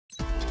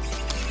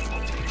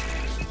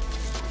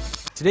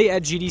Today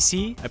at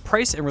GDC, a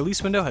price and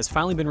release window has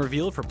finally been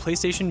revealed for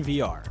PlayStation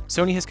VR.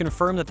 Sony has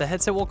confirmed that the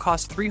headset will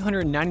cost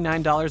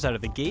 $399 out of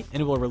the gate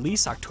and it will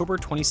release October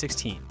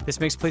 2016. This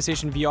makes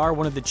PlayStation VR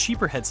one of the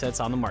cheaper headsets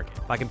on the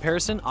market. By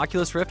comparison,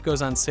 Oculus Rift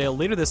goes on sale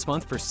later this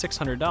month for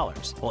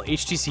 $600, while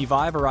HTC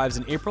Vive arrives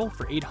in April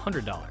for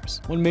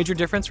 $800. One major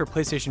difference for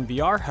PlayStation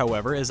VR,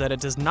 however, is that it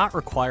does not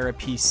require a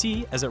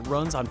PC as it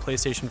runs on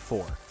PlayStation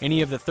 4.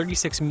 Any of the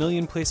 36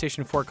 million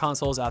PlayStation 4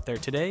 consoles out there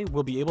today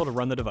will be able to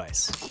run the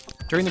device.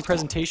 During the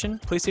presentation,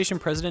 PlayStation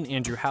President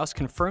Andrew House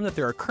confirmed that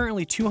there are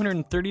currently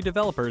 230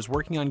 developers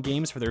working on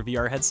games for their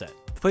VR headset.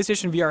 The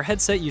PlayStation VR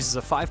headset uses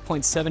a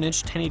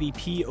 5.7-inch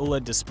 1080p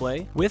OLED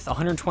display with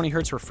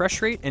 120Hz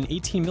refresh rate and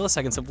 18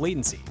 milliseconds of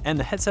latency, and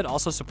the headset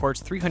also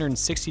supports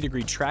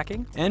 360-degree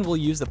tracking and will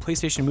use the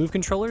PlayStation Move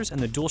controllers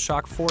and the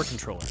DualShock 4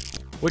 controller.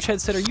 Which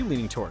headset are you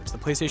leaning towards, the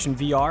PlayStation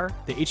VR,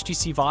 the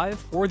HTC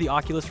Vive, or the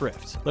Oculus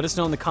Rift? Let us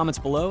know in the comments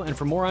below, and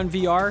for more on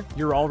VR,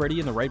 you're already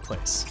in the right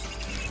place.